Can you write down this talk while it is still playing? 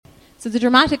So the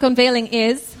dramatic unveiling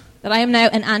is that I am now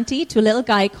an auntie to a little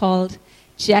guy called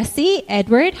Jesse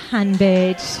Edward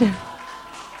Hanbidge.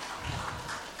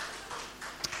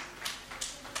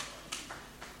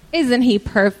 Isn't he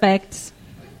perfect?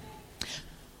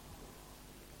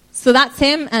 So that's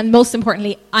him, and most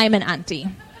importantly, I'm an auntie.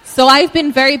 So I've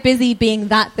been very busy being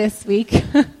that this week,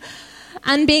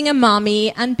 and being a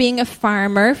mommy, and being a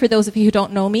farmer, for those of you who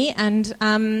don't know me. And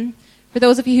for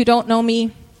those of you who don't know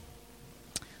me,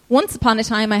 once upon a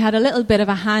time I had a little bit of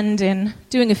a hand in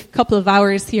doing a couple of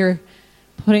hours here,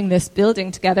 putting this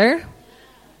building together.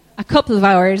 A couple of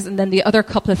hours, and then the other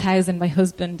couple of thousand my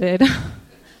husband did,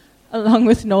 along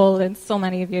with Noel and so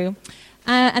many of you.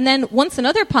 And then once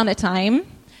another upon a time,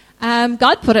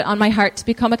 God put it on my heart to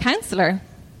become a counsellor.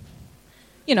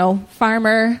 You know,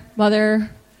 farmer,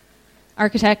 mother,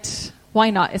 architect, why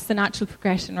not? It's the natural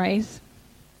progression, right?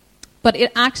 But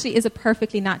it actually is a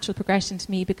perfectly natural progression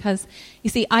to me because, you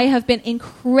see, I have been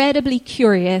incredibly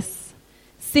curious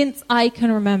since I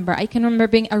can remember. I can remember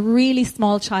being a really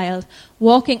small child,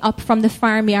 walking up from the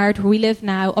farmyard where we live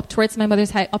now, up towards my mother's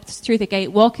house, up through the gate,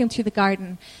 walking through the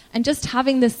garden, and just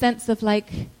having this sense of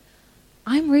like,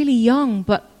 I'm really young,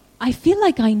 but I feel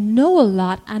like I know a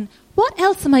lot, and what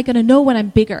else am I going to know when I'm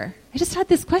bigger? I just had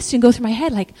this question go through my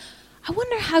head, like, I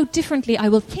wonder how differently I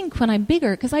will think when I'm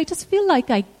bigger, because I just feel like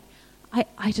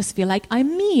I just feel like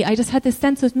I'm me. I just had this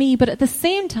sense of me, but at the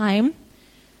same time,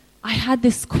 I had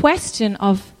this question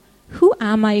of, who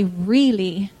am I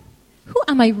really? Who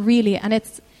am I really? And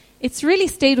it's really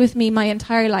stayed with me my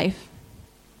entire life.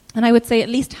 And I would say at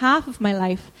least half of my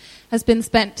life has been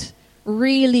spent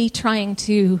really trying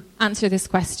to answer this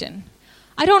question.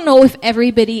 I don't know if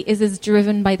everybody is as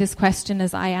driven by this question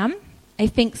as I am. I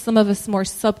think some of us more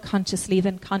subconsciously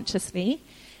than consciously.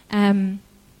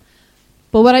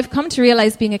 But what I've come to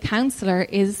realize being a counsellor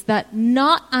is that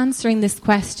not answering this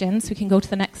question, so we can go to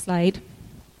the next slide.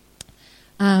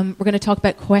 We're going to talk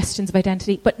about questions of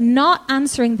identity, but not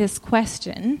answering this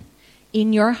question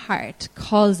in your heart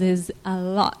causes a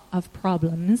lot of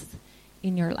problems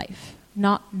in your life.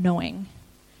 Not knowing,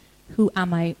 who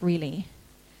am I really?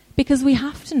 Because we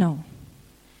have to know.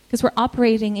 Because we're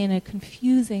operating in a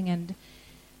confusing and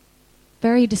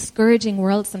very discouraging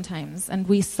world sometimes, and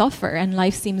we suffer, and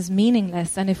life seems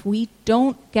meaningless. And if we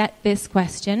don't get this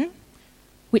question,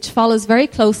 which follows very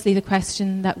closely the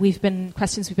questions we've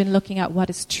been looking at,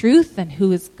 what is truth and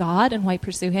who is God and why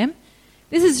pursue Him?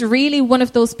 This is really one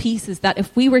of those pieces that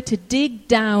if we were to dig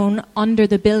down under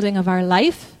the building of our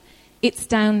life, it's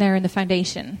down there in the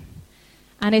foundation.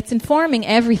 And it's informing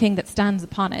everything that stands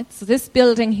upon it. So this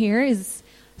building here is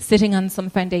sitting on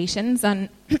some foundations. And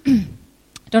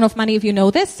I don't know if many of you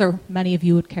know this, or many of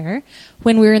you would care.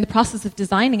 When we were in the process of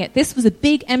designing it, this was a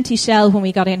big empty shell when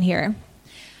we got in here.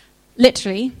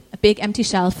 Literally, a big empty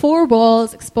shell. 4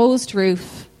 walls, exposed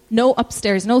roof, no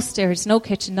upstairs, no stairs, no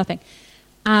kitchen, nothing.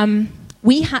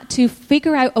 We had to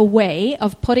figure out a way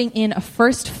of putting in a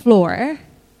first floor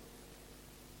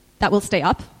that will stay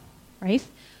up, right?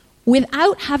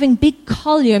 Without having big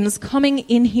columns coming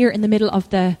in here in the middle of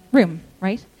the room,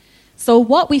 right? So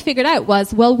what we figured out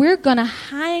was, well, we're going to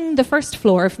hang the first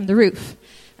floor from the roof.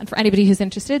 And for anybody who's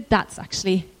interested, that's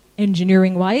actually,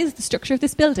 engineering-wise, the structure of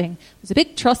this building. There's a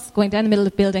big truss going down the middle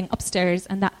of the building upstairs,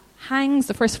 and that hangs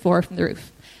the first floor from the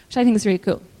roof, which I think is really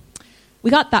cool. We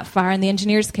got that far, and the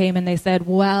engineers came and they said,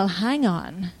 well, hang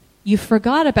on. You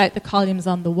forgot about the columns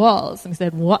on the walls. And we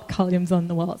said, what columns on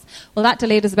the walls? Well, that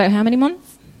delayed us about how many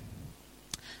months?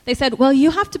 They said, well,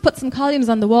 you have to put some columns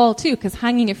on the wall too, because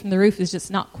hanging it from the roof is just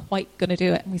not quite going to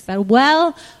do it. And we said,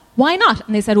 well, why not?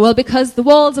 And they said, well, because the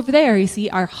walls over there, you see,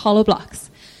 are hollow blocks,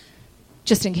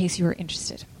 just in case you were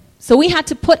interested. So we had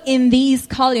to put in these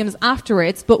columns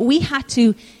afterwards, but we had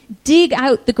to dig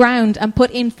out the ground and put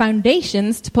in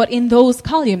foundations to put in those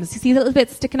columns. You see the little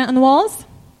bits sticking out on the walls?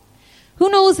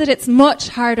 Who knows that it's much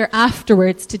harder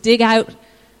afterwards to dig out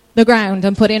the ground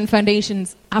and put in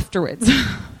foundations afterwards?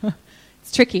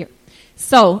 It's trickier.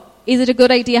 So, is it a good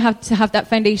idea to have that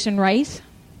foundation right?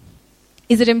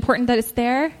 Is it important that it's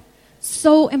there?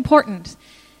 So important.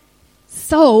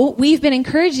 So, we've been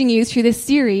encouraging you through this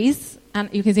series, and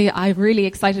you can see I'm really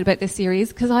excited about this series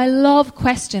because I love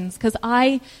questions, because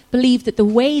I believe that the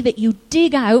way that you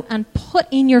dig out and put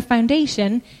in your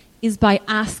foundation is by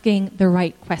asking the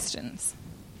right questions.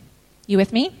 You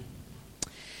with me?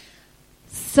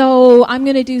 So I'm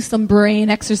going to do some brain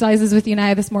exercises with you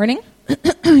now this morning.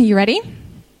 You ready?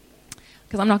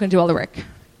 Because I'm not going to do all the work,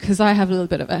 because I have a little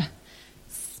bit of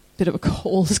a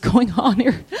cold going on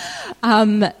here.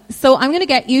 So I'm going to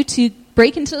get you to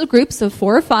break into little groups of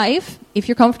 4 or 5, if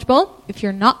you're comfortable. If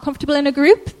you're not comfortable in a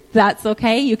group, That's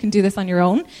okay. You can do this on your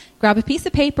own. Grab a piece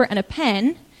of paper and a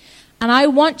pen, and I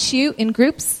want you in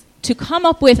groups to come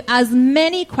up with as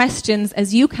many questions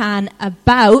as you can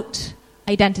about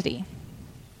identity.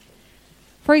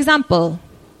 For example,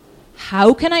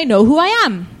 how can I know who I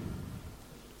am?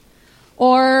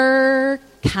 Or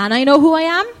can I know who I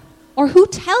am? Or who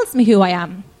tells me who I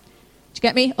am? Did you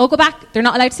get me? Oh, go back. They're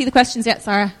not allowed to see the questions yet,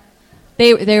 Sarah.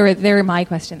 They were my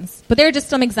questions. But they're just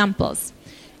some examples.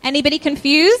 Anybody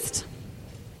confused?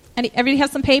 Everybody have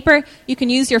some paper? You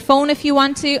can use your phone if you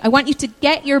want to. I want you to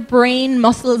get your brain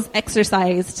muscles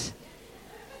exercised.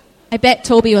 I bet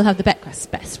Toby will have the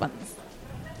best ones.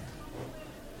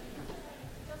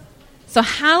 So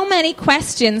how many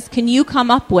questions can you come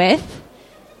up with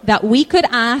that we could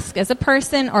ask as a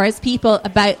person or as people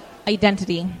about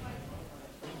identity?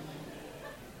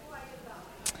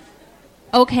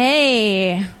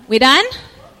 Okay, we done?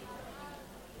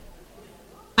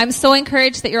 I'm so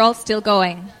encouraged that you're all still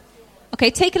going. Okay,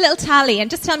 take a little tally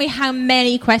and just tell me how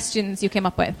many questions you came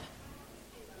up with.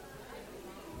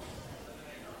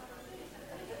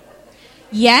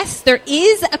 Yes, there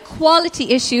is a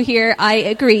quality issue here, I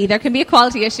agree. There can be a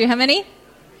quality issue. How many?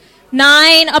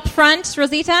 9 up front,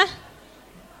 Rosita.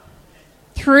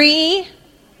 3,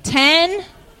 10.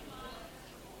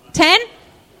 10?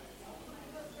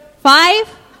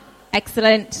 5?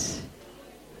 Excellent.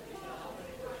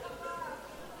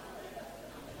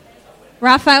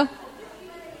 Rafa?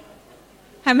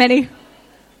 How many?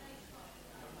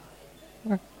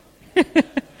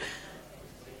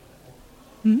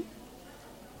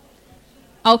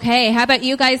 Okay, how about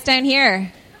you guys down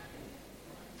here?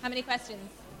 How many questions?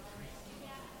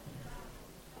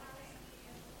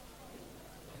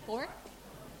 4?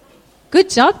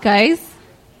 Good job, guys.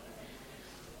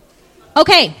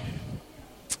 Okay,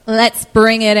 let's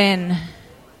bring it in.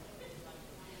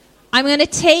 I'm going to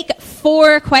take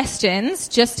 4 questions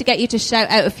just to get you to shout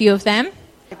out a few of them.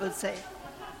 Bible say?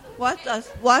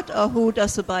 What or who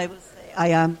does the Bible say I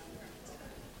am?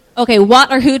 Okay,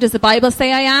 what or who does the Bible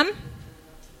say I am?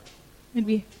 What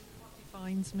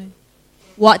defines me?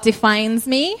 What defines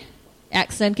me?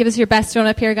 Excellent. Give us your best one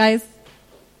up here, guys.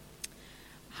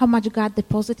 How much God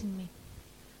deposited in me?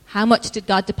 How much did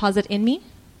God deposit in me?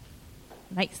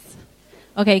 Nice.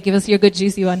 Okay, give us your good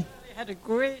juicy one. I had a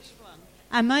great one.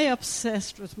 Am I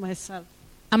obsessed with myself?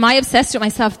 Am I obsessed with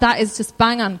myself? That is just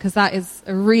bang on, because that is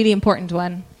a really important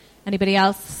one. Anybody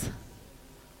else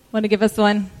want to give us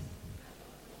one?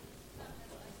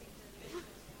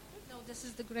 No, this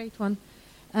is the great one.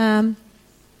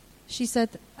 She said,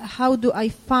 how do I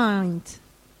find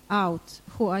out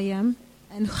who I am?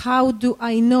 And how do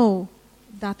I know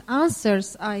that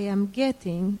answers I am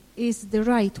getting is the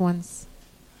right ones?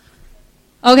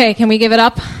 Okay, can we give it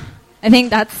up? I think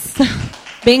that's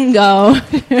bingo.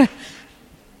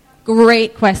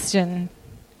 Great question.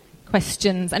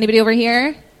 Questions. Anybody over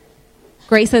here?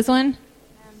 Grace has one.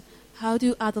 How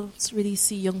do adults really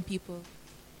see young people?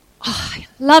 Oh, I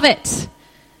love it.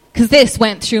 Because this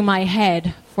went through my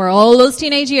head for all those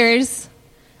teenage years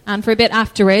and for a bit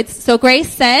afterwards. So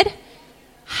Grace said,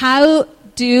 how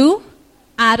do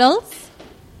adults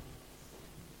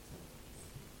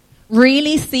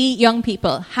really see young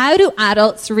people? How do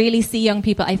adults really see young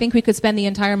people? I think we could spend the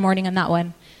entire morning on that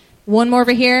one. One more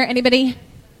over here. Anybody?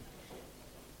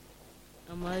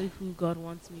 Am I who God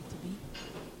wants me to be?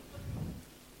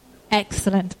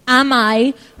 Excellent. Am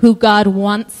I who God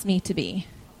wants me to be?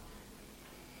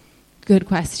 Good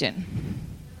question.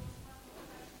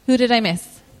 Who did I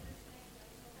miss?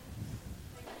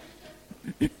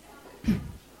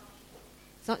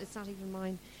 It's not even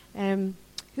mine.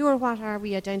 Who or what are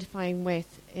we identifying with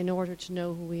in order to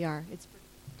know who we are?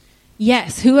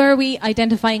 Yes, who are we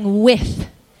identifying with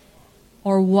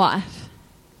or what?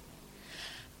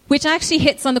 Which actually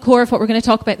hits on the core of what we're going to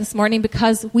talk about this morning,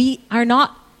 because we are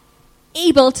not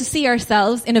able to see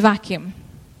ourselves in a vacuum.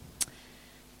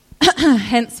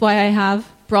 Hence why I have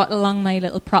brought along my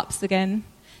little props again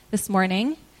this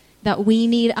morning, that we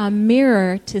need a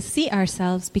mirror to see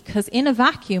ourselves, because in a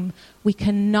vacuum, we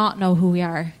cannot know who we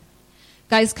are.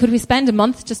 Guys, could we spend a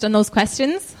month just on those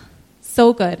questions?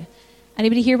 So good.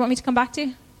 Anybody here want me to come back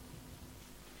to?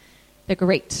 They're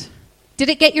great. Did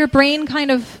it get your brain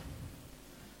kind of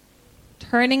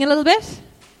turning a little bit?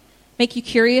 Make you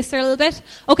curious a little bit?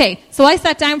 Okay, so I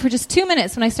sat down for just 2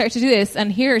 minutes when I started to do this,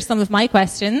 and here are some of my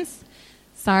questions.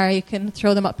 Sorry, you can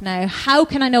throw them up now. How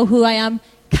can I know who I am?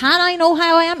 Can I know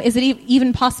how I am? Is it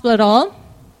even possible at all?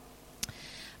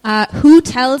 Who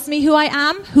tells me who I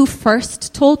am? Who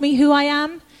first told me who I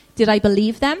am? Did I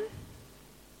believe them?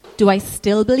 Do I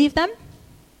still believe them?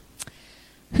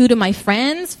 Who do my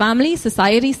friends, family,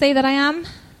 society say that I am?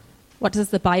 What does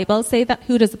the Bible say that?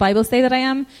 Who does the Bible say that I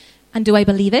am? And do I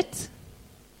believe it?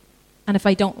 And if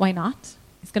I don't, why not?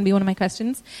 It's going to be one of my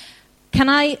questions. Can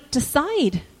I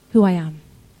decide who I am?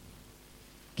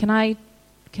 Can I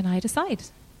decide?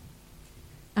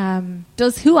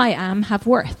 Does who I am have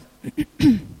worth?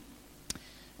 And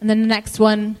then the next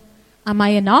one, am I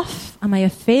enough? Am I a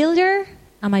failure?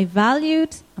 Am I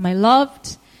valued? Am I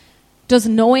loved? Does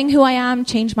knowing who I am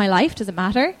change my life? Does it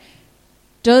matter?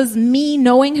 Does me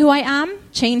knowing who I am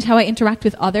change how I interact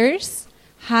with others?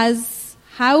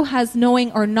 How has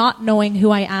knowing or not knowing who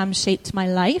I am shaped my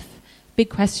life? Big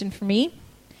question for me.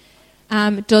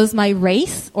 Does my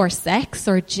race or sex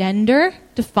or gender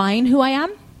define who I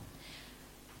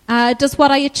am? Does what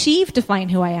I achieve define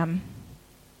who I am?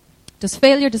 Does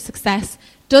failure, does success,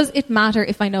 does it matter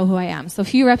if I know who I am? So a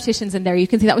few repetitions in there. You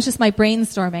can see that was just my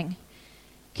brainstorming.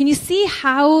 Can you see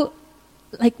how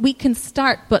we can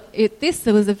start, but this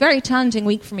was a very challenging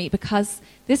week for me because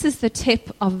this is the tip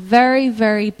of very,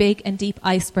 very big and deep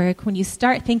iceberg. When you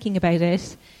start thinking about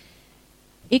it,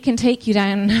 it can take you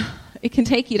down. It can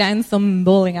take you down some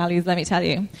bowling alleys, let me tell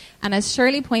you. And as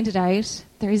Shirley pointed out,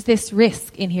 there is this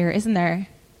risk in here, isn't there?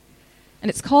 And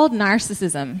it's called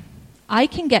narcissism. I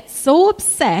can get so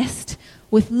obsessed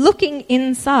with looking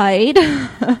inside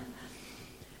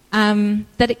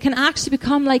that it can actually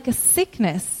become like a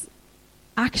sickness,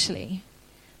 actually.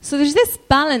 So there's this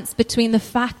balance between the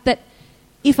fact that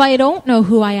if I don't know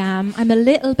who I am, I'm a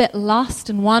little bit lost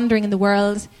and wandering in the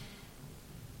world.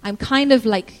 I'm kind of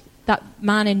like that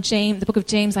man in James, the book of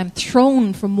James. I'm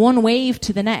thrown from one wave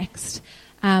to the next.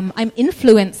 I'm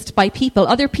influenced by people.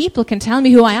 Other people can tell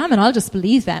me who I am and I'll just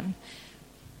believe them.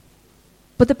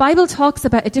 But the Bible talks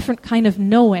about a different kind of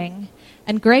knowing.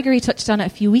 And Gregory touched on it a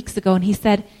few weeks ago, and he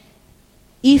said,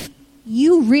 if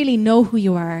you really know who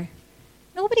you are,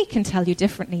 nobody can tell you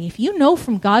differently. If you know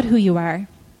from God who you are,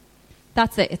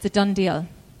 that's it. It's a done deal.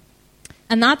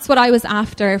 And that's what I was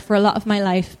after for a lot of my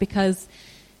life, because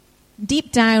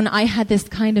deep down I had this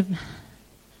kind of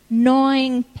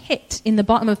gnawing pit in the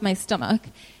bottom of my stomach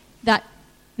that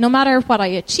no matter what I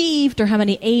achieved or how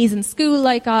many A's in school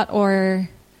I got or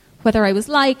whether I was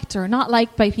liked or not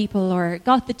liked by people or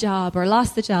got the job or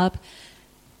lost the job,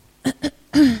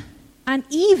 and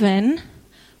even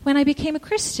when I became a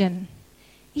Christian,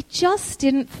 it just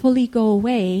didn't fully go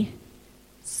away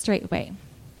straight away.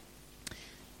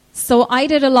 So I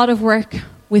did a lot of work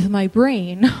with my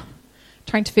brain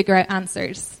trying to figure out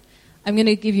answers. I'm going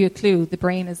to give you a clue. The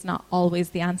brain is not always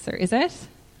the answer, is it?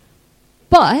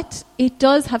 But it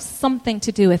does have something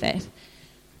to do with it,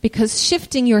 because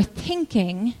shifting your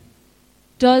thinking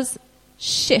does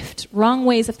shift wrong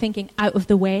ways of thinking out of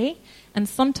the way, and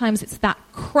sometimes it's that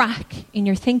crack in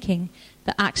your thinking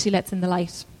that actually lets in the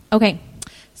light. Okay,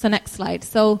 so next slide.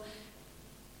 So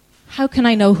how can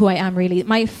I know who I am really?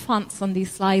 My fonts on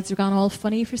these slides are gone all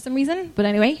funny for some reason, but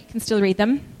anyway, you can still read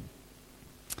them.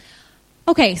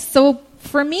 Okay, so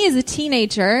for me as a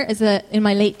teenager, in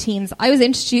my late teens, I was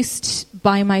introduced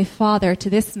by my father to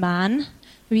this man.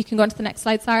 Maybe you can go on to the next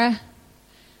slide, Sarah.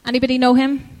 Anybody know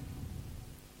him?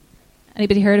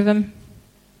 Anybody heard of him?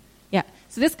 Yeah.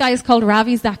 So this guy is called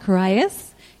Ravi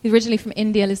Zacharias. He's originally from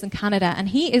India, lives in Canada, and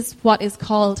he is what is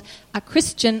called a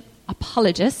Christian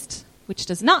apologist, which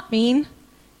does not mean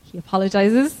he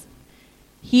apologizes.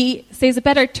 He says a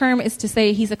better term is to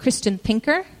say he's a Christian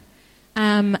thinker,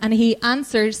 and he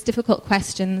answers difficult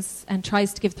questions and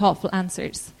tries to give thoughtful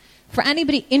answers. For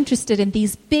anybody interested in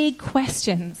these big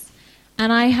questions,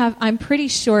 and I'm pretty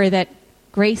sure that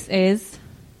Grace is,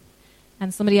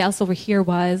 and somebody else over here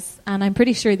was, and I'm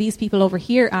pretty sure these people over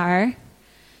here are,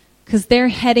 because they're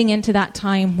heading into that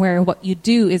time where what you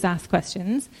do is ask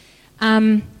questions.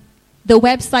 The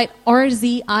website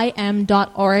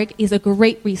rzim.org is a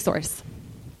great resource.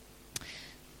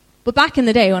 But back in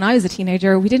the day when I was a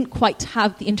teenager, we didn't quite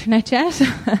have the internet yet.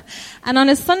 And on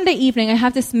a Sunday evening, I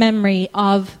have this memory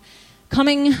of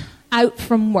coming out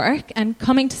from work and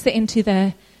coming to sit into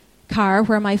the car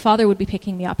where my father would be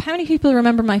picking me up. How many people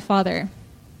remember my father?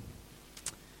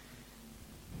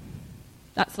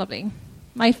 That's lovely.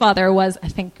 My father was a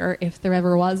thinker, if there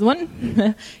ever was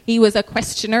one. He was a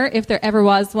questioner, if there ever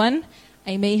was one.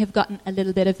 I may have gotten a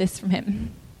little bit of this from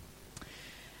him.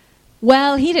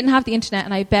 Well, he didn't have the internet,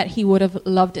 and I bet he would have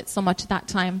loved it so much at that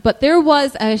time. But there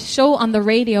was a show on the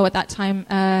radio at that time,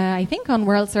 I think on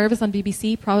World Service on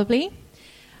BBC, probably.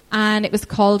 And it was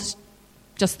called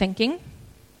Just Thinking,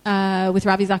 with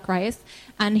Ravi Zacharias.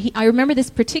 And I remember this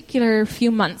particular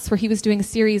few months where he was doing a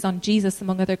series on Jesus,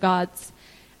 among other gods.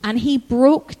 And he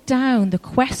broke down the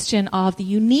question of the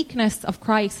uniqueness of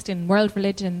Christ in world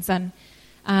religions and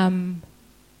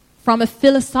from a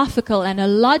philosophical and a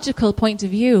logical point of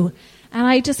view. And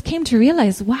I just came to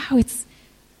realize, wow,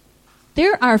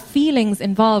 there are feelings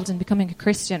involved in becoming a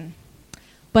Christian.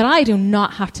 But I do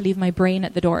not have to leave my brain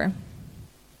at the door.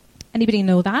 Anybody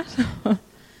know that?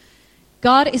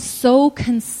 God is so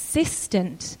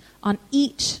consistent on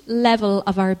each level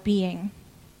of our being.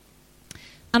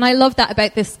 And I love that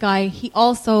about this guy. He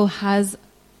also has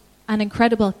an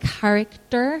incredible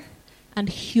character and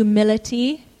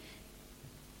humility.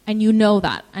 And you know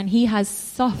that. And he has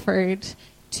suffered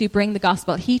to bring the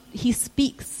gospel. He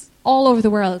speaks all over the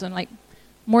world, and like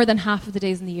more than half of the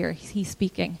days in the year he's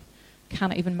speaking.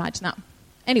 Cannot even imagine that.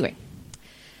 Anyway,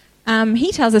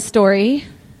 he tells a story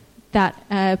that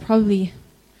probably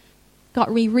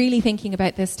got me really thinking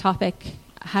about this topic,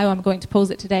 how I'm going to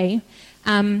pose it today,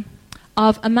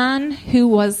 of a man who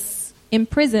was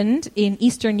imprisoned in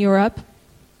Eastern Europe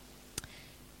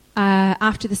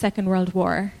after the Second World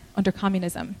War under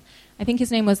communism. I think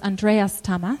his name was Andreas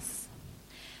Tamas.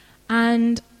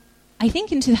 And I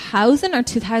think in 2000 or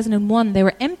 2001, they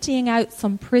were emptying out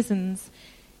some prisons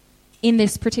in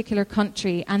this particular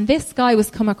country. And this guy was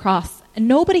come across, and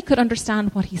nobody could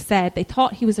understand what he said. They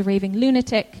thought he was a raving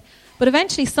lunatic. But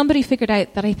eventually somebody figured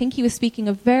out that I think he was speaking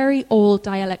a very old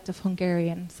dialect of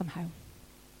Hungarian somehow.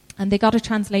 And they got a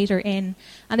translator in,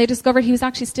 and they discovered he was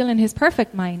actually still in his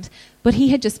perfect mind. But he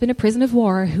had just been a prisoner of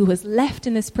war who was left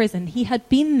in this prison. He had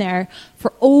been there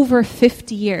for over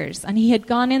 50 years, and he had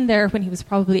gone in there when he was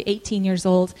probably 18 years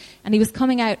old, and he was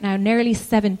coming out now nearly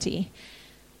 70.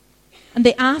 And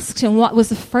they asked him what was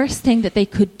the first thing that they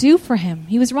could do for him.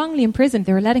 He was wrongly imprisoned.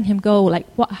 They were letting him go. Like,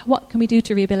 what can we do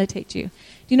to rehabilitate you?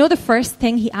 Do you know the first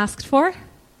thing he asked for?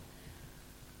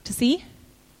 To see?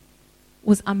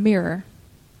 Was a mirror.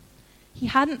 He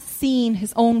hadn't seen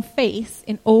his own face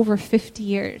in over 50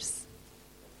 years.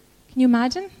 Can you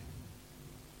imagine?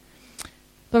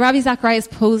 But Ravi Zacharias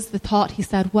posed the thought. He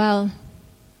said, well,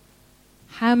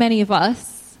 how many of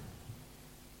us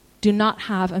do not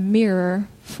have a mirror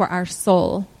for our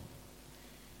soul?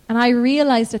 And I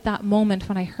realized at that moment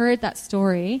when I heard that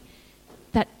story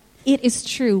that it is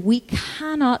true. We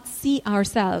cannot see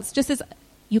ourselves. Just as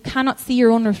you cannot see your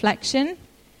own reflection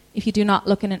if you do not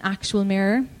look in an actual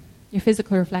mirror, your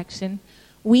physical reflection,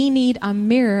 we need a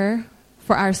mirror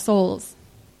for our souls.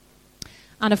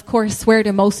 And of course, where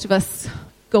do most of us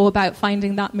go about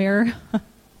finding that mirror?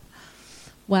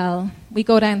 Well, we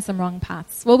go down some wrong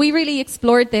paths. Well, we really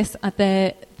explored this at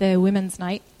the women's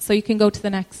night. So you can go to the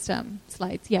next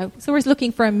slides. Yeah. So we're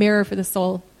looking for a mirror for the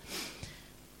soul.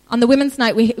 On the women's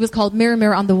night, it was called Mirror,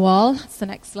 Mirror on the Wall. That's the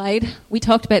next slide. We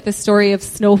talked about the story of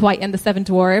Snow White and the Seven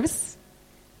Dwarfs.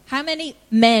 How many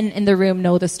men in the room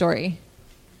know the story?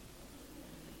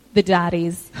 The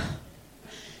daddies.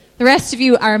 The rest of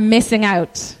you are missing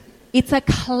out. It's a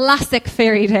classic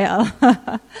fairy tale.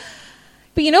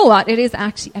 But you know what? It is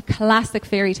actually a classic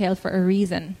fairy tale for a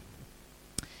reason.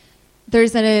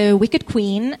 There's a wicked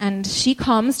queen, and she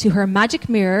comes to her magic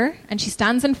mirror, and she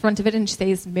stands in front of it, and she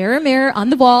says, mirror, mirror on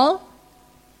the wall,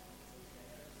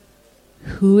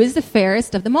 who is the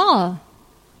fairest of them all?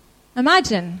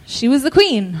 Imagine, she was the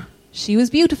queen. She was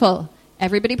beautiful.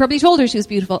 Everybody probably told her she was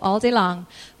beautiful all day long.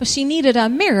 But she needed a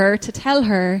mirror to tell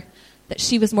her that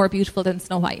she was more beautiful than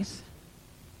Snow White.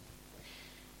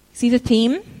 See the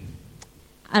theme?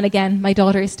 And again, my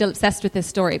daughter is still obsessed with this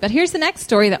story. But here's the next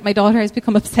story that my daughter has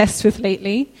become obsessed with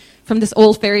lately, from this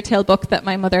old fairy tale book that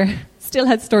my mother still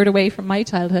had stored away from my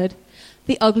childhood.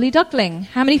 The Ugly Duckling.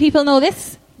 How many people know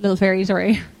this little fairy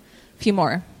story? A few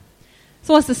more.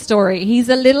 So what's the story? He's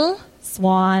a little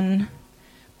swan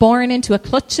born into a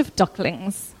clutch of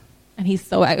ducklings, and he's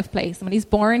so out of place. And when he's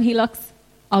born, he looks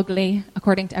ugly,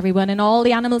 according to everyone, and all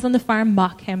the animals on the farm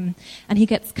mock him, and he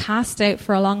gets cast out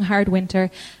for a long, hard winter.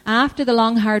 After the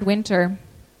long, hard winter,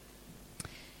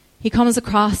 he comes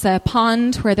across a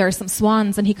pond where there are some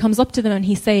swans, and he comes up to them and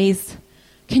he says,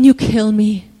 can you kill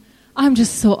me? I'm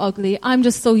just so ugly. I'm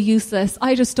just so useless.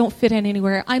 I just don't fit in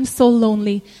anywhere. I'm so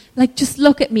lonely. Like, just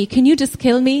look at me. Can you just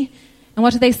kill me? And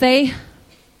what do they say?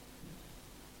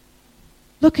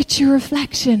 Look at your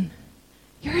reflection.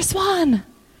 You're a swan.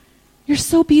 You're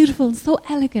so beautiful and so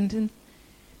elegant. And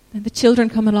then the children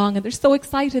come along and they're so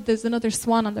excited there's another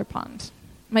swan on their pond.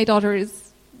 My daughter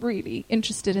is really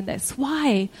interested in this.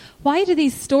 Why? Why do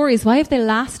these stories, why have they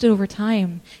lasted over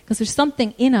time? Because there's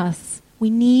something in us. We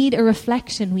need a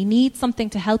reflection. We need something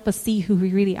to help us see who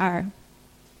we really are.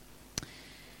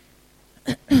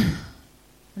 And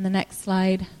the next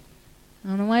slide. I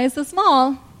don't know why it's so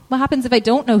small. What happens if I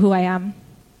don't know who I am?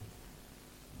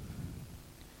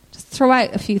 Just throw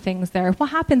out a few things there. What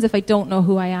happens if I don't know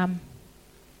who I am?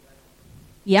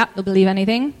 Yeah, they'll believe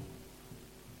anything.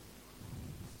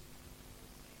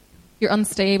 You're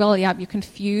unstable. Yeah, you're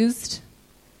confused.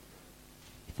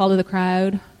 You follow the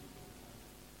crowd.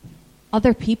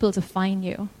 Other people define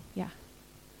you. Yeah.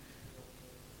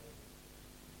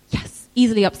 Yes,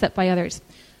 easily upset by others.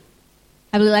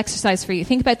 I have a little exercise for you.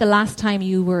 Think about the last time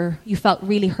you felt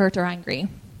really hurt or angry.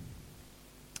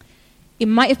 It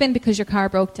might have been because your car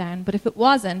broke down, but if it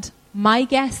wasn't, my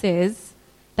guess is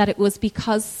that it was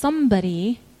because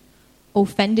somebody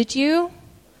offended you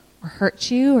or hurt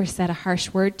you or said a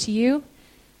harsh word to you.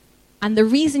 And the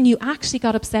reason you actually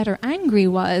got upset or angry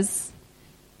was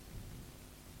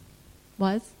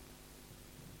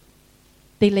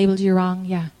they labeled you wrong,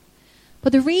 yeah.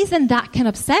 But the reason that can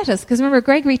upset us, because remember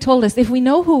Gregory told us if we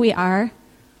know who we are,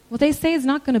 what they say is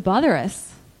not going to bother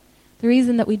us. The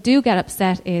reason that we do get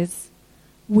upset is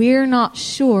we're not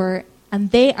sure,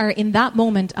 and they are in that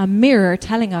moment a mirror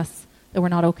telling us that we're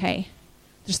not okay.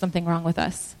 There's something wrong with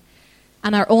us.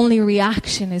 And our only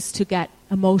reaction is to get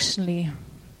emotionally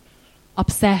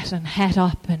upset and het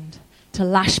up and to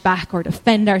lash back or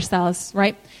defend ourselves,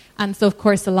 right? And so, of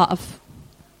course, a lot of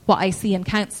what I see in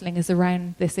counselling is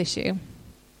around this issue.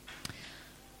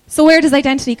 So where does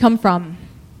identity come from?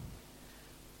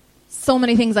 So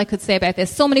many things I could say about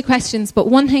this, so many questions, but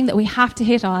one thing that we have to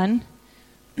hit on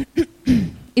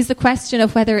is the question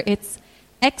of whether it's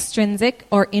extrinsic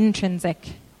or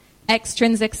intrinsic.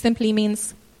 Extrinsic simply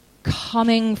means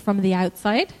coming from the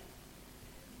outside,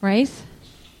 right?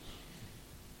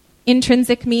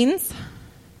 Intrinsic means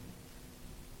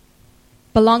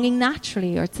belonging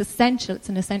naturally, or it's essential, it's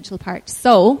an essential part.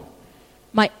 So,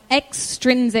 my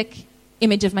extrinsic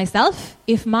image of myself,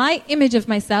 if my image of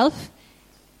myself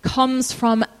comes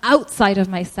from outside of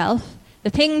myself, the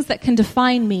things that can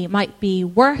define me might be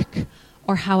work,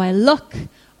 or how I look,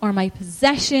 or my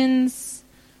possessions,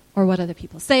 or what other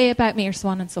people say about me, or so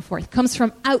on and so forth. It comes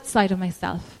from outside of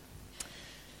myself.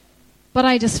 But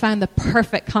I just found the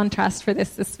perfect contrast for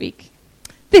this week.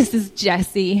 This is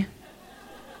Jesse.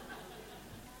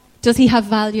 Does he have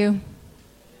value?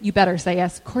 You better say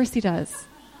yes. Of course he does.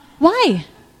 Why?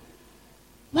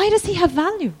 Why does he have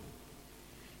value?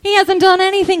 He hasn't done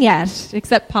anything yet,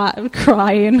 except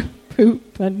cry and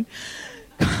poop and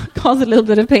cause a little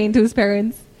bit of pain to his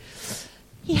parents.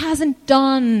 He hasn't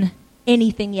done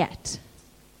anything yet.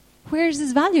 Where's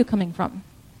his value coming from?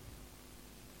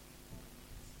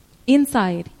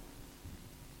 Inside.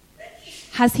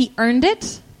 Has he earned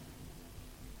it?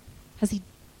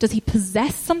 Does he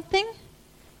possess something?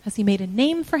 Has he made a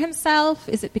name for himself?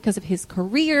 Is it because of his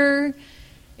career?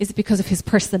 Is it because of his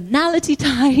personality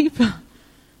type?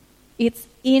 It's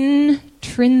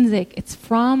intrinsic. It's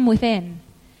from within.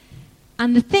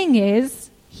 And the thing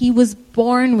is, he was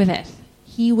born with it.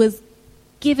 He was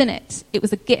given it. It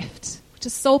was a gift, which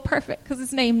is so perfect because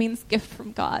his name means gift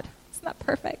from God. Isn't that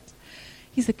perfect?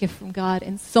 He's a gift from God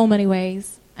in so many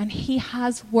ways. And he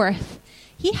has worth.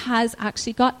 He has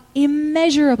actually got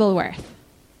immeasurable worth.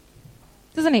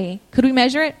 Doesn't he? Could we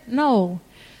measure it? No.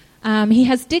 He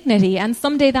has dignity, and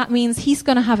someday that means he's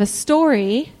going to have a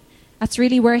story that's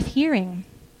really worth hearing.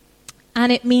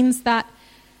 And it means that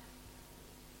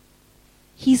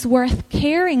he's worth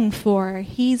caring for.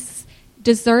 He's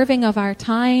deserving of our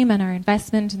time and our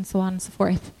investment and so on and so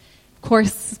forth. Of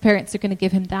course, his parents are going to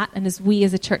give him that, and we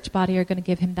as a church body are going to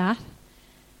give him that.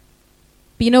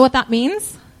 But you know what that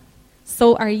means?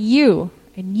 So are you,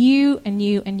 and you, and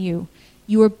you, and you.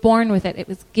 You were born with it. It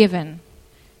was given.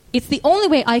 It's the only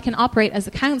way I can operate as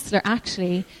a counselor,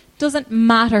 actually. Doesn't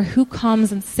matter who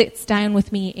comes and sits down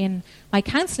with me in my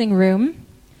counseling room,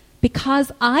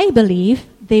 because I believe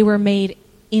they were made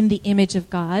in the image of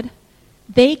God.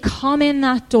 They come in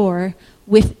that door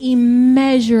with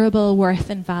immeasurable worth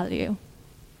and value.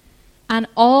 And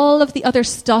all of the other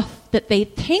stuff that they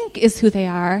think is who they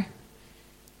are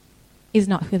is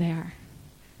not who they are.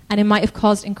 And it might have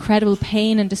caused incredible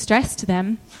pain and distress to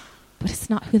them, but it's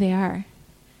not who they are.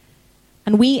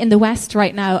 And we in the West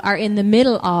right now are in the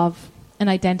middle of an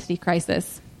identity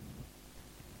crisis.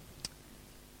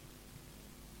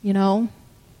 You know,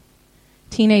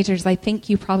 teenagers, I think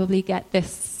you probably get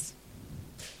this.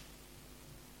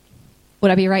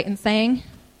 Would I be right in saying?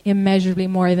 Immeasurably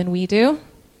more than we do.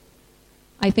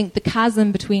 I think the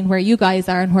chasm between where you guys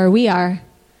are and where we are,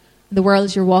 the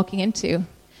world you're walking into.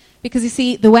 Because you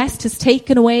see, the West has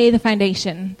taken away the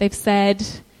foundation. They've said,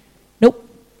 nope,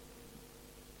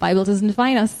 Bible doesn't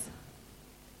define us.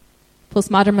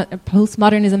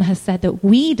 Postmodernism has said that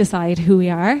we decide who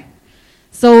we are.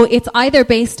 So it's either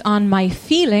based on my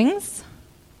feelings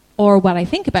or what I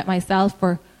think about myself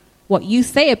or what you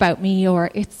say about me,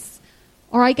 or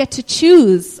I get to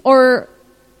choose. Or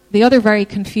the other very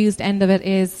confused end of it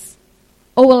is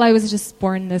oh, well, I was just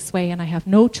born this way and I have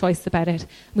no choice about it.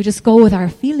 We just go with our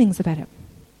feelings about it.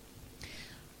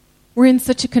 We're in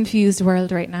such a confused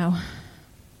world right now.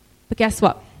 But guess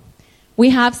what? We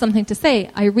have something to say.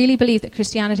 I really believe that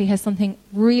Christianity has something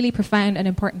really profound and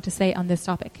important to say on this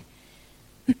topic.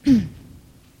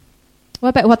 What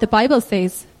about what the Bible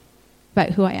says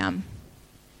about who I am?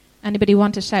 Anybody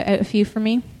want to shout out a few for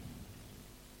me?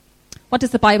 What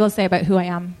does the Bible say about who I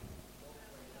am?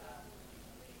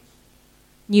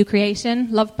 New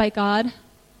creation, loved by God.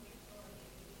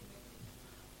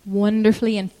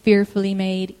 Wonderfully and fearfully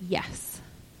made, yes.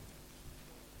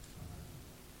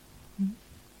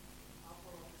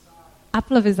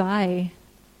 Apple of his eye.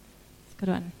 That's a good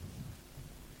one.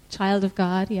 Child of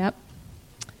God, yep.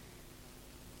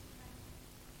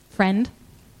 Friend.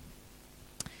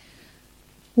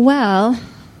 Well,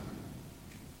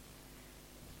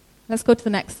 let's go to the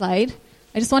next slide.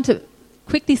 I just want to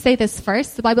quickly say this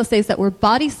first. The Bible says that we're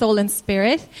body, soul, and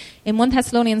spirit. In 1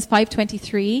 Thessalonians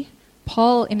 5:23,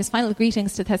 Paul, in his final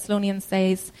greetings to Thessalonians,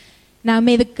 says, "Now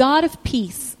may the God of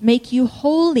peace make you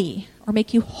holy," or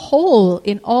make you whole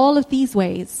in all of these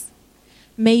ways.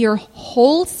 "May your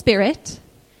whole spirit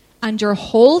and your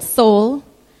whole soul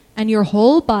and your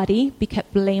whole body be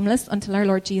kept blameless until our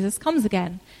Lord Jesus comes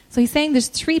again." So he's saying there's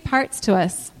 3 parts to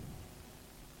us.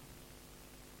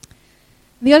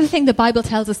 The other thing the Bible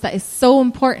tells us that is so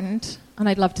important, and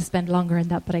I'd love to spend longer on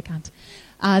that, but I can't.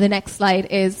 The next slide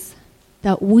is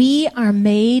that we are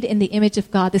made in the image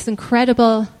of God. This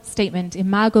incredible statement,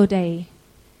 Imago Dei.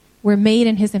 We're made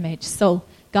in his image. So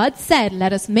God said,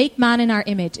 let us make man in our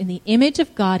image. In the image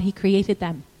of God, he created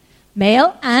them.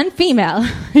 Male and female,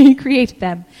 he created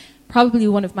them. Probably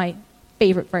one of my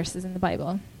favorite verses in the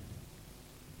Bible.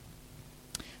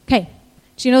 Okay,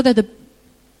 do you know that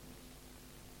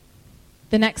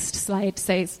the next slide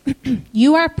says,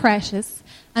 you are precious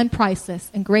and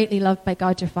priceless and greatly loved by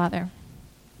God your Father.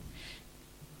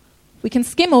 We can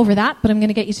skim over that, but I'm going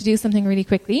to get you to do something really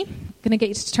quickly. I'm going to get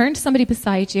you to turn to somebody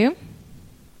beside you.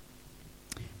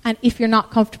 And if you're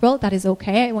not comfortable, that is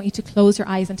okay. I want you to close your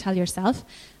eyes and tell yourself.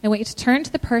 I want you to turn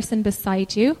to the person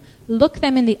beside you, look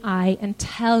them in the eye, and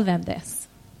tell them this.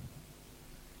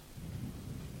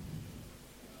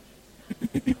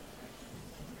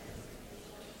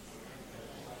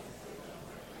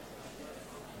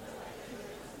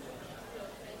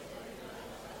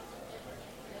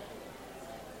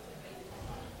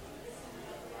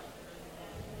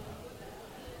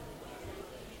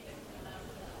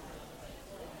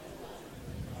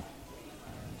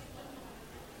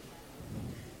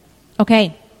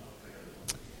 Okay.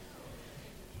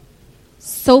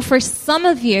 So for some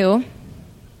of you,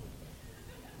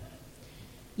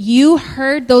 you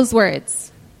heard those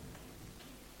words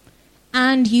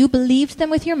and you believed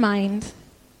them with your mind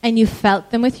and you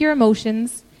felt them with your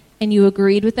emotions and you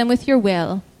agreed with them with your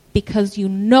will because you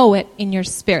know it in your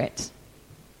spirit.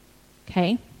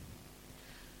 Okay?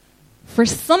 For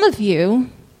some of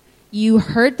you, you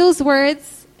heard those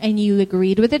words and you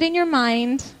agreed with it in your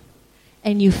mind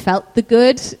and you felt the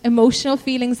good emotional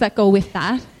feelings that go with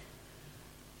that.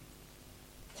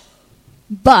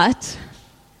 But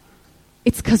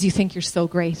it's because you think you're so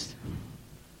great.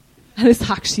 And it's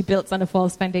actually built on a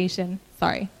false foundation.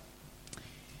 Sorry.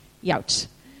 Youch.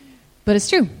 But it's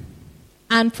true.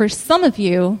 And for some of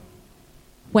you,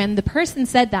 when the person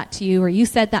said that to you or you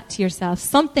said that to yourself,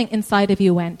 something inside of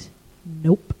you went,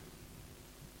 nope.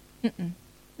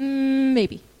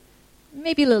 Maybe.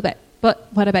 Maybe a little bit. But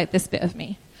what about this bit of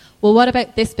me? Well, what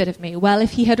about this bit of me? Well,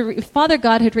 if Father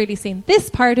God had really seen this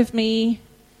part of me,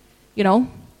 you know.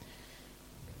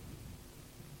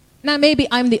 Now, maybe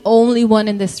I'm the only one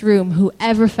in this room who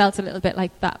ever felt a little bit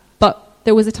like that. But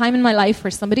there was a time in my life where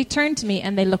somebody turned to me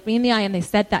and they looked me in the eye and they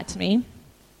said that to me.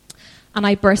 And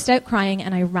I burst out crying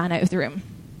and I ran out of the room.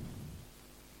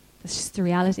 That's just the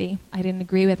reality. I didn't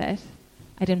agree with it.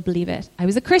 I didn't believe it. I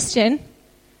was a Christian.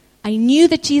 I knew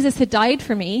that Jesus had died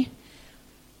for me.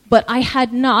 But I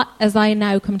had not, as I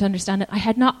now come to understand it, I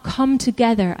had not come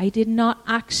together. I did not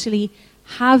actually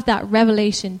have that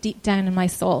revelation deep down in my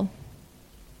soul.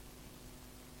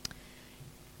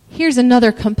 Here's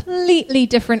another completely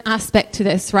different aspect to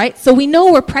this, right? So we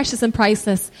know we're precious and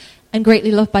priceless and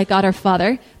greatly loved by God our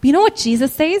Father. But you know what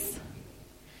Jesus says?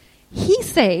 He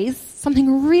says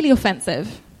something really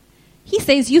offensive. He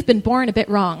says, you've been born a bit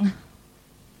wrong.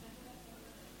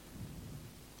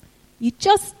 You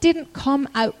just didn't come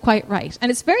out quite right.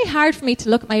 And it's very hard for me to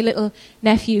look at my little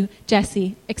nephew,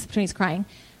 Jesse, except when he's crying,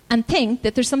 and think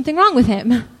that there's something wrong with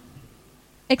him.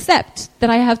 Except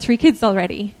that I have 3 kids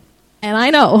already. And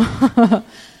I know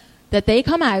that they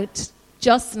come out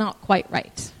just not quite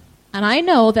right. And I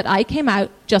know that I came out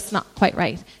just not quite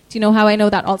right. Do you know how I know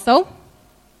that also?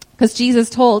 Because Jesus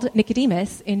told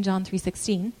Nicodemus in John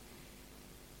 3:16,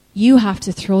 you have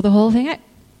to throw the whole thing out.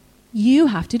 You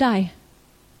have to die.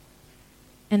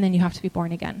 And then you have to be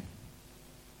born again.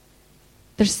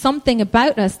 There's something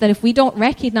about us that if we don't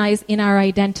recognize in our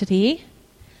identity,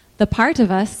 the part of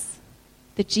us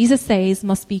that Jesus says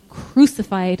must be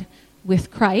crucified with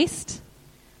Christ,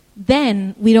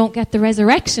 then we don't get the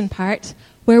resurrection part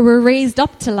where we're raised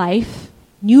up to life,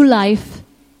 new life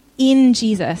in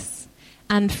Jesus.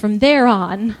 And from there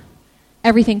on,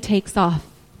 everything takes off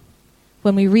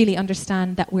when we really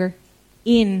understand that we're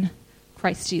in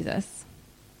Christ Jesus.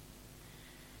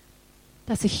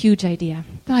 That's a huge idea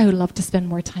that I would love to spend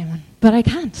more time on, but I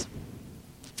can't.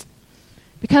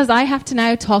 Because I have to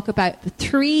now talk about the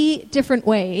 3 different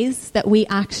ways that we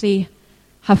actually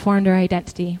have formed our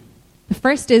identity. The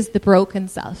first is the broken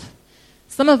self.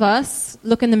 Some of us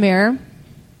look in the mirror,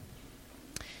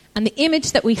 and the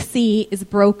image that we see is a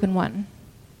broken one.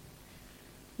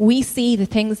 We see the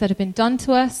things that have been done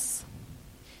to us.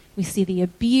 We see the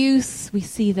abuse. We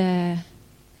see the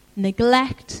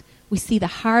neglect. We see the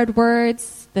hard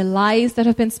words, the lies that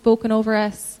have been spoken over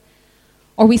us.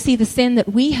 Or we see the sin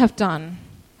that we have done,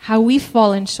 how we've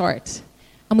fallen short,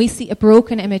 and we see a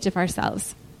broken image of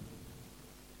ourselves.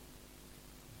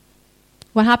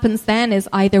 What happens then is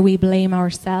either we blame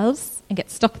ourselves and get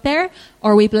stuck there,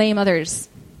 or we blame others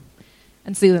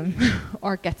and sue them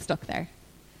or get stuck there.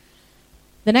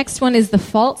 The next one is the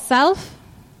false self.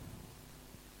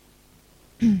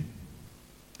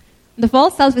 The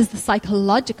false self is the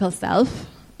psychological self.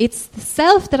 It's the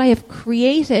self that I have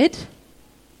created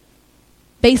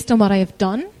based on what I have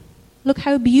done. Look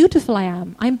how beautiful I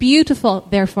am. I'm beautiful,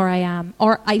 therefore I am.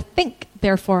 Or I think,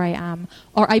 therefore I am.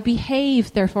 Or I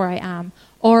behave, therefore I am.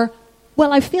 Or,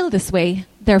 well, I feel this way,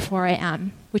 therefore I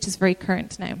am, which is very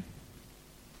current now.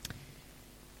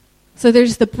 So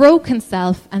there's the broken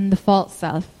self and the false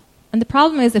self. And the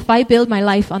problem is if I build my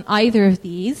life on either of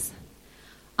these,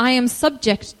 I am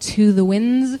subject to the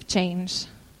winds of change,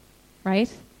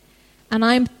 right? And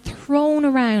I'm thrown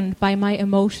around by my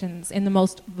emotions in the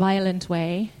most violent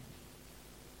way.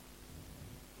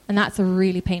 And that's a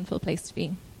really painful place to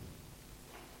be.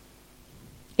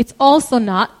 It's also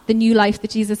not the new life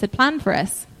that Jesus had planned for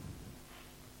us.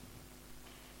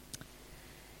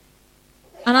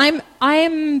 And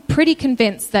I'm pretty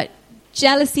convinced that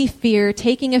jealousy, fear,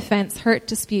 taking offense, hurt,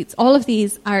 disputes, all of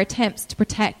these are attempts to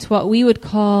protect what we would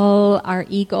call our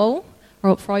ego,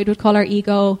 or what Freud would call our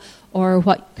ego, or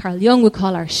what Carl Jung would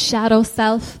call our shadow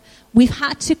self. We've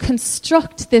had to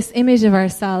construct this image of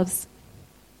ourselves.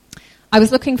 I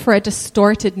was looking for a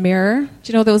distorted mirror.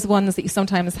 Do you know those ones that you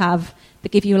sometimes have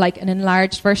that give you like an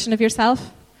enlarged version of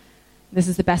yourself? This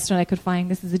is the best one I could find.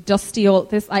 This is a dusty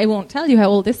old, I won't tell you how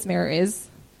old this mirror is.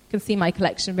 You can see my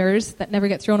collection of mirrors that never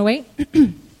get thrown away.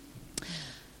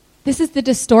 This is the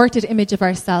distorted image of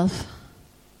ourselves.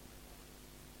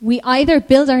 We either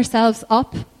build ourselves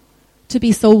up to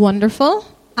be so wonderful,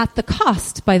 at the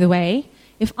cost, by the way.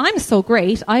 If I'm so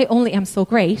great, I only am so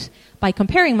great by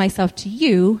comparing myself to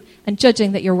you and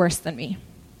judging that you're worse than me.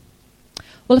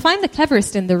 Well, if I'm the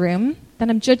cleverest in the room, then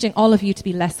I'm judging all of you to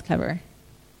be less clever.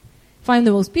 If I'm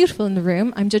the most beautiful in the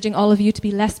room, I'm judging all of you to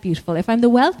be less beautiful. If I'm the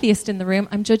wealthiest in the room,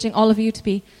 I'm judging all of you to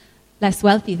be less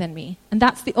wealthy than me. And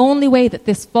that's the only way that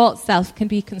this false self can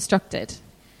be constructed.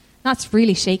 That's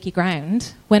really shaky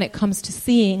ground when it comes to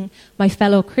seeing my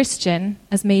fellow Christian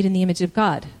as made in the image of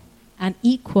God and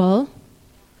equal,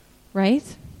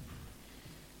 right?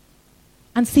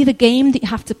 And see the game that you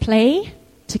have to play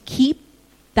to keep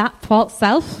that false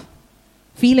self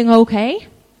feeling okay?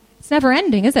 It's never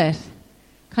ending, is it?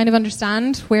 Kind of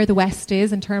understand where the West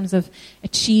is in terms of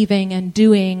achieving and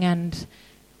doing and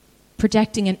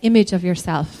projecting an image of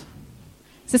yourself.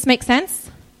 Does this make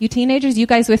sense? You teenagers, you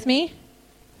guys with me?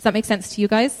 Does that make sense to you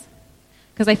guys?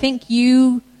 Because I think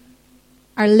you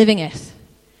are living it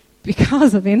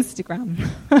because of Instagram.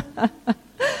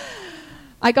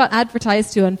 I got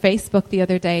advertised to on Facebook the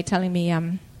other day telling me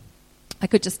I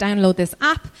could just download this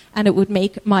app and it would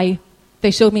make they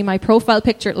showed me my profile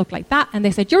picture, it looked like that, and they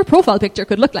said, your profile picture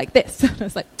could look like this. I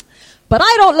was like, but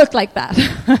I don't look like that.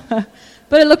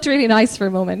 But it looked really nice for a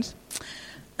moment.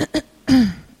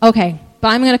 Okay, but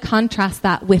I'm going to contrast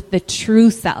that with the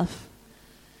true self.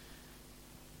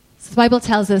 So the Bible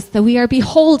tells us that we are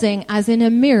beholding as in a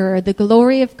mirror the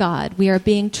glory of God. We are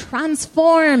being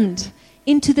transformed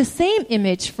into the same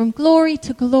image from glory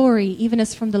to glory, even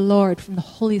as from the Lord, from the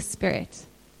Holy Spirit.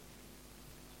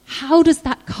 How does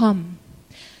that come?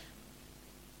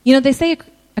 You know, they say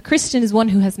a Christian is one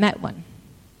who has met one.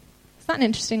 Is that an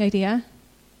interesting idea?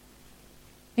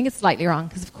 I think it's slightly wrong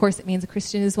because, of course, it means a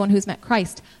Christian is one who's met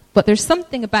Christ. But there's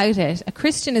something about it. A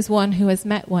Christian is one who has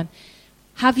met one.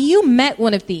 Have you met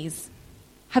one of these?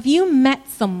 Have you met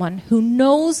someone who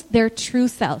knows their true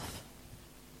self?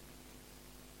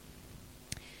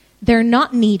 They're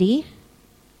not needy.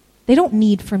 They don't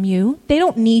need from you. They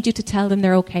don't need you to tell them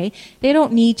they're okay. They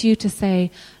don't need you to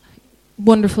say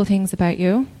wonderful things about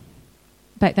you,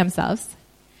 about themselves.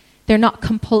 They're not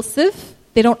compulsive.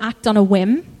 They don't act on a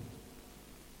whim,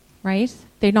 right?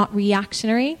 They're not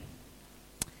reactionary.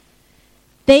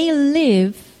 They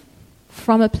live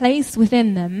from a place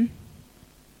within them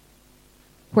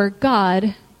where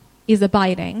God is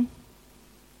abiding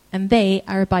and they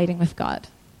are abiding with God.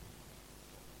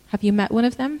 Have you met one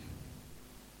of them?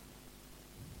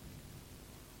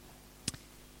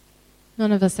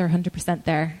 None of us are 100%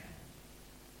 there.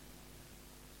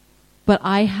 But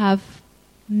I have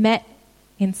met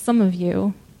in some of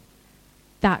you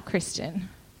that Christian.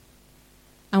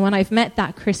 And when I've met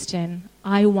that Christian,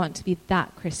 I want to be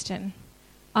that Christian.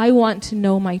 I want to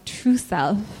know my true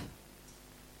self,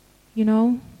 you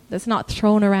know, that's not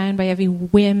thrown around by every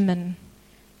whim and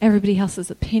everybody else's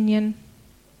opinion.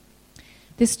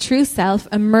 This true self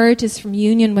emerges from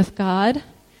union with God,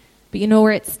 but you know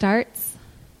where it starts?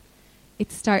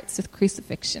 It starts with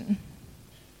crucifixion.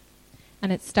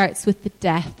 And it starts with the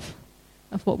death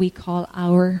of what we call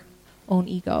our own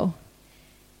ego.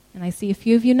 And I see a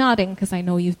few of you nodding because I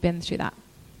know you've been through that.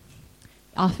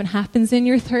 It often happens in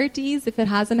your 30s. If it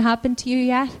hasn't happened to you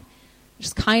yet,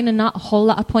 there's kind of not a whole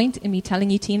lot of point in me telling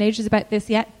you teenagers about this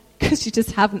yet because you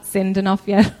just haven't sinned enough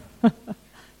yet.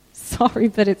 Sorry,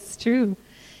 but it's true.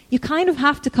 You kind of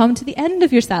have to come to the end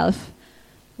of yourself.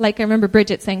 Like I remember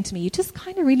Bridget saying to me, you just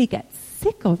kind of really get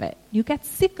sick of it. You get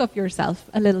sick of yourself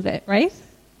a little bit, right?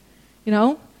 You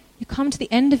know, you come to the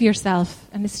end of yourself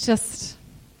and it's just,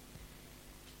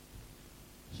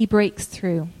 he breaks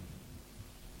through.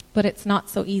 But it's not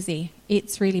so easy.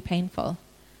 It's really painful.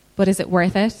 But is it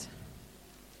worth it?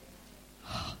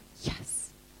 Oh,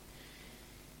 yes.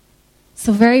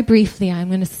 So very briefly, I'm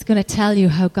going to tell you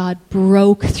how God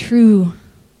broke through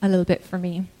a little bit for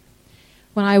me.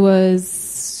 When I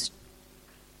was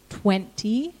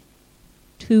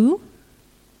 22,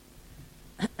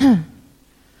 I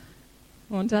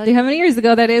won't tell you how many years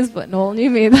ago that is, but Noel knew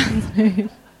me then.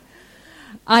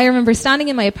 I remember standing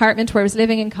in my apartment where I was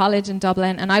living in college in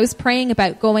Dublin, and I was praying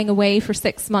about going away for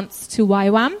 6 months to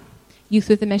YWAM, Youth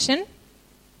with a Mission.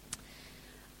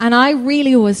 And I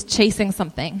really was chasing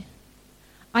something.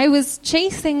 I was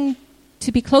chasing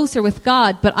to be closer with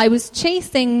God, but I was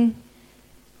chasing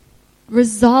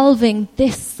resolving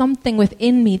this something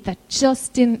within me that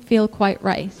just didn't feel quite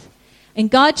right.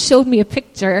 And God showed me a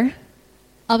picture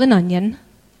of an onion.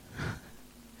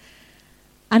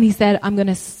 And he said, I'm going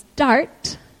to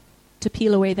start to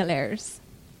peel away the layers.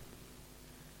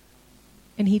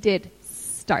 And he did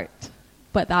start.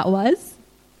 But that was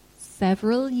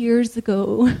several years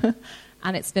ago.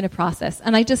 And it's been a process.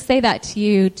 And I just say that to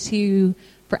you,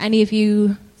 for any of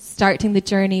you starting the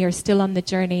journey or still on the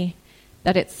journey,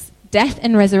 that it's death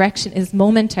and resurrection is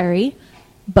momentary,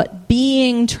 but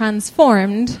being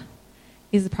transformed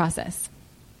is a process.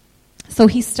 So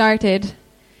he stripped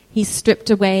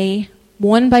away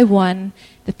one by one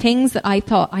the things that I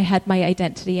thought I had my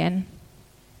identity in.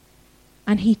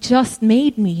 And he just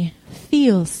made me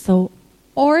feel so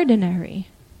ordinary.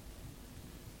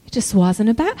 It just wasn't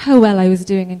about how well I was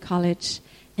doing in college.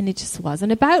 And it just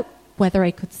wasn't about whether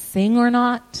I could sing or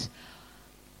not.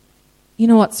 You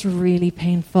know what's really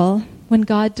painful when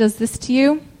God does this to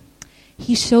you?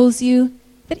 He shows you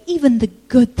that even the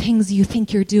good things you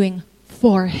think you're doing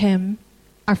for him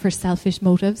are for selfish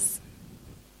motives.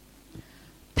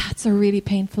 That's a really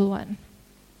painful one.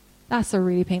 That's a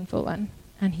really painful one.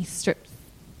 And he stripped.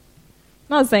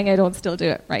 I'm not saying I don't still do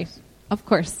it, right? Of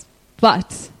course.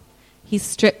 But he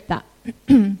stripped that.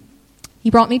 He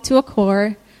brought me to a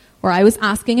core where I was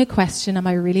asking a question, am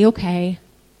I really okay?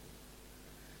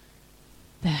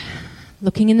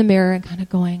 Looking in the mirror and kind of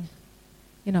going,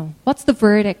 you know, what's the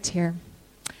verdict here?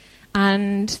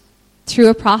 And through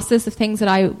a process of things that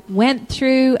I went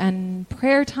through and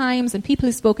prayer times and people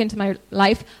who spoke into my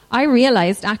life, I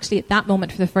realized actually at that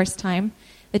moment for the first time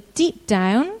that deep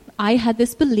down I had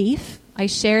this belief, I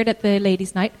shared at the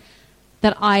ladies' night,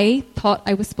 that I thought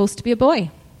I was supposed to be a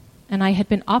boy. And I had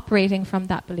been operating from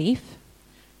that belief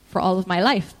for all of my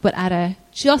life, but at a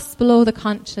just below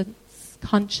the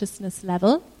consciousness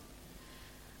level.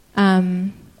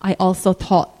 I also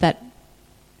thought that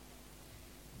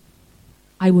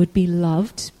I would be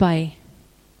loved by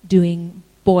doing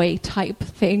boy-type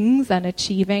things and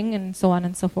achieving and so on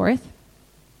and so forth.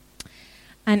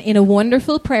 And in a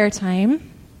wonderful prayer time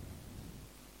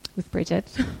with Bridget,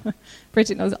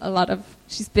 Bridget knows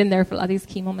she's been there for a lot of these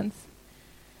key moments.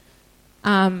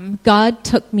 God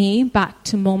took me back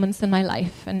to moments in my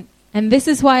life. And this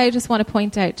is why I just want to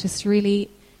point out, just really,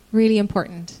 really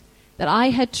important, that I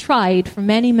had tried for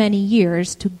many, many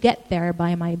years to get there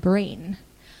by my brain.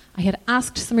 I had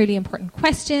asked some really important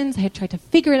questions. I had tried to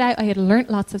figure it out. I had learnt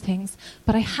lots of things.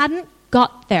 But I hadn't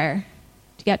got there.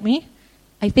 Do you get me?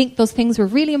 I think those things were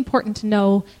really important to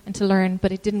know and to learn,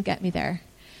 but it didn't get me there.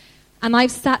 And I've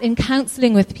sat in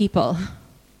counselling with people,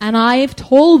 and I've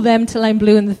told them till I'm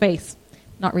blue in the face.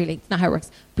 Not really. It's not how it works.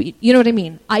 But you know what I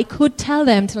mean. I could tell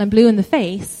them till I'm blue in the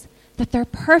face that they're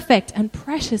perfect and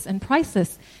precious and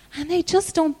priceless. And they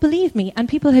just don't believe me. And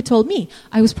people had told me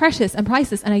I was precious and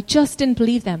priceless, and I just didn't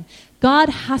believe them. God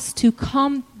has to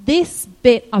come. This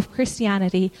bit of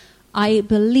Christianity, I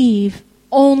believe,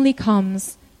 only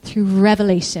comes through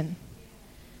revelation.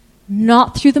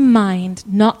 Not through the mind,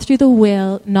 not through the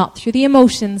will, not through the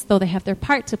emotions, though they have their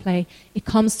part to play. It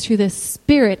comes through the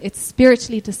Spirit. It's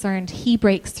spiritually discerned. He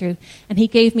breaks through. And he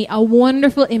gave me a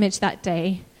wonderful image that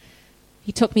day.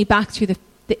 He took me back through the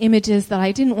images that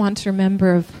I didn't want to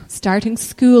remember of starting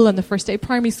school on the first day of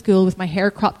primary school with my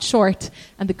hair cropped short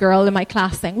and the girl in my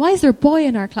class saying, "Why is there a boy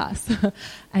in our class?"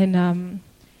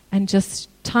 and just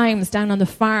times down on the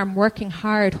farm working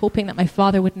hard, hoping that my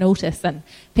father would notice and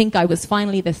think I was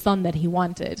finally the son that he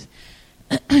wanted.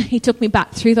 He took me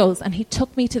back through those, and he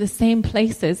took me to the same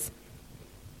places.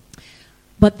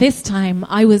 But this time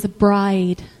I was a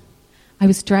bride. I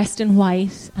was dressed in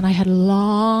white, and I had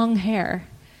long hair.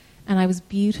 And I was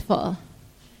beautiful,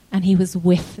 and he was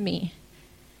with me,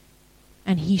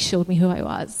 and he showed me who I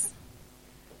was.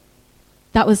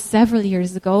 That was several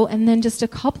years ago, and then just a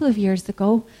couple of years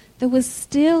ago, there was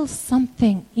still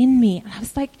something in me. And I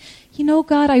was like,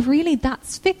 God,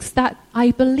 that's fixed. That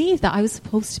I believe that I was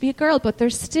supposed to be a girl, but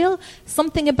there's still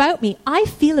something about me. I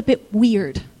feel a bit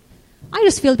weird. I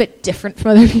just feel a bit different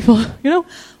from other people,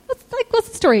 What's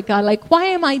the story, God? Like, why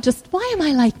am I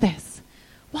like this?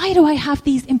 Why do I have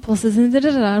these impulses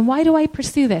and why do I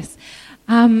pursue this?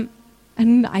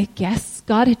 And I guess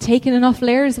God had taken enough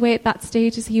layers away at that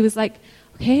stage as he was like,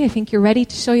 okay, I think you're ready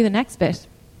to show you the next bit.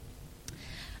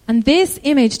 And this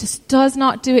image just does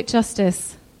not do it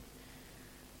justice.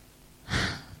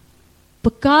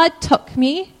 But God took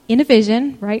me in a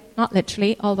vision, right? Not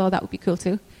literally, although that would be cool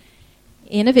too.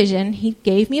 In a vision, he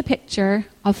gave me a picture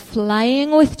of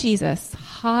flying with Jesus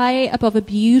high above a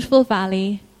beautiful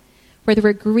valley where there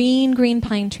were green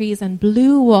pine trees and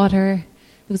blue water.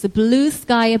 There was a blue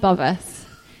sky above us.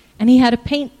 And he had a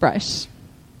paintbrush.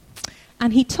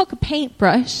 And he took a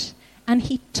paintbrush and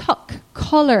he took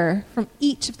color from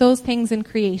each of those things in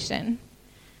creation.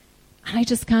 And I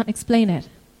just can't explain it.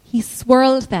 He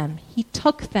swirled them. He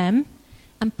took them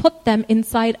and put them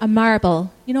inside a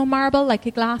marble. You know marble, like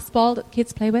a glass ball that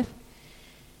kids play with?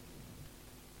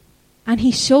 And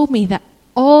he showed me that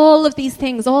all of these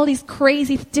things, all these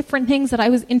crazy different things that I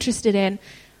was interested in,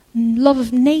 love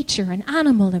of nature and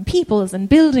animal and peoples and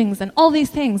buildings and all these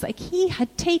things, like he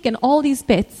had taken all these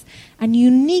bits and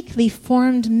uniquely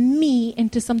formed me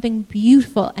into something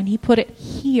beautiful, and he put it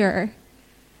here,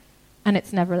 and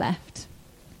it's never left.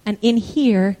 And in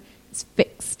here, it's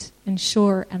fixed and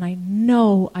sure, and I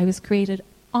know I was created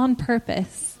on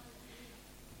purpose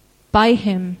by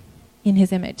him in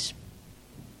his image.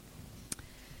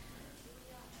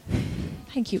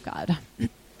 Thank you, God.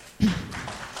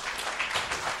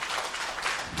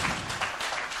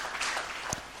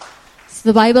 So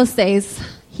the Bible says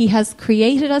he has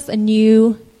created us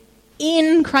anew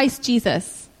in Christ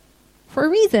Jesus for a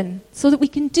reason, so that we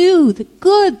can do the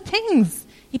good things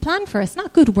he planned for us.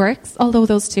 Not good works, although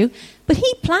those too, but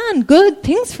he planned good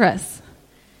things for us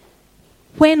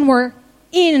when we're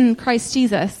in Christ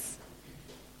Jesus.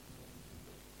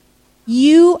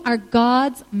 You are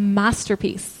God's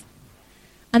masterpiece.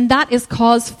 And that is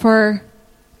cause for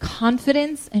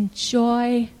confidence and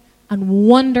joy and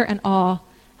wonder and awe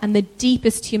and the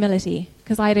deepest humility,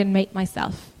 because I didn't make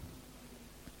myself.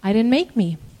 I didn't make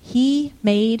me. He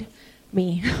made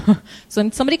me. So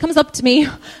when somebody comes up to me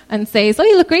and says, "Oh,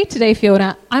 you look great today,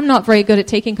 Fiona," I'm not very good at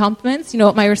taking compliments. You know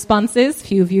what my response is?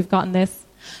 Few of you have gotten this.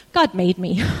 God made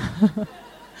me.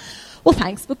 Well,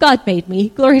 thanks, but God made me.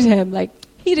 Glory to him. Like,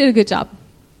 he did a good job.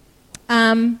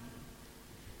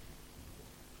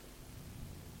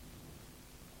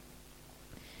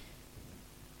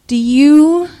 Do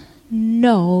you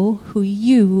know who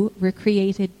you were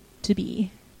created to be?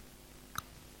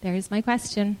 There's my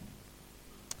question.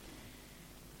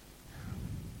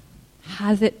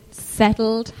 Has it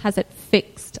settled? Has it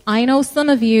fixed? I know some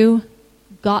of you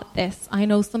you've got this. I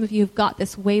know some of you have got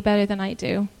this way better than I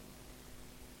do.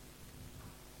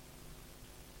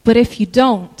 But if you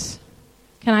don't,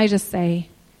 can I just say,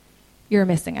 you're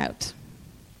missing out.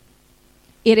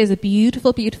 It is a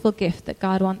beautiful, beautiful gift that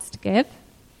God wants to give.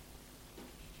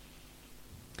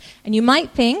 And you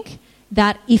might think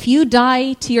that if you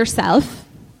die to yourself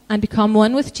and become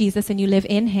one with Jesus and you live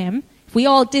in him, if we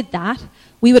all did that,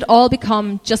 we would all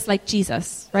become just like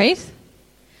Jesus, right?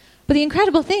 But the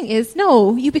incredible thing is,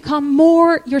 no, you become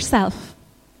more yourself.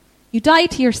 You die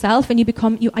to yourself and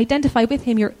you identify with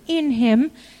him, you're in him,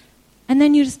 and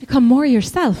then you just become more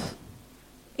yourself.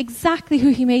 Exactly who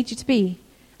he made you to be.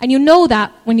 And you know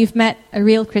that when you've met a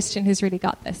real Christian who's really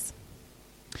got this.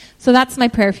 So that's my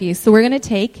prayer for you. So we're going to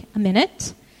take a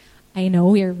minute. I know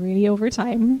we are really over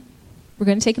time. We're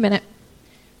going to take a minute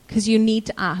because you need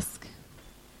to ask.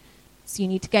 So you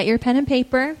need to get your pen and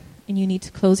paper and you need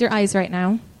to close your eyes right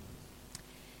now.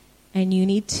 And you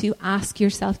need to ask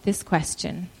yourself this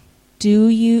question.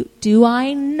 Do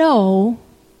I know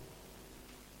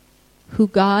who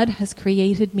God has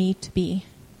created me to be?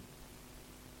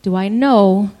 Do I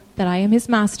know that I am his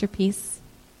masterpiece?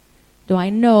 Do I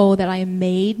know that I am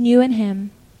made new in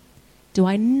him? Do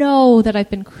I know that I've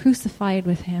been crucified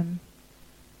with him?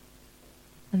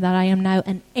 And that I am now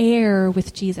an heir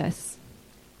with Jesus?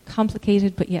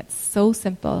 Complicated, but yet so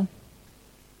simple.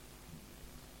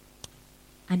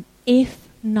 And if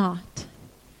not,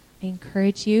 I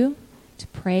encourage you to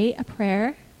pray a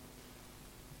prayer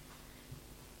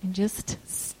and just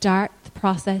start the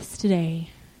process today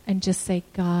and just say,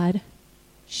 God,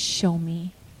 show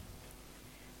me.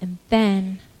 And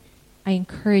then I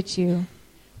encourage you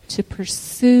to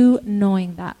pursue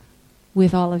knowing that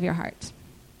with all of your heart.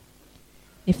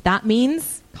 If that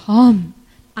means, come,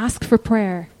 ask for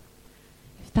prayer.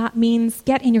 If that means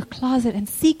get in your closet and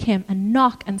seek him and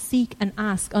knock and seek and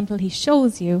ask until he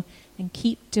shows you, and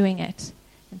keep doing it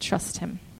and trust him.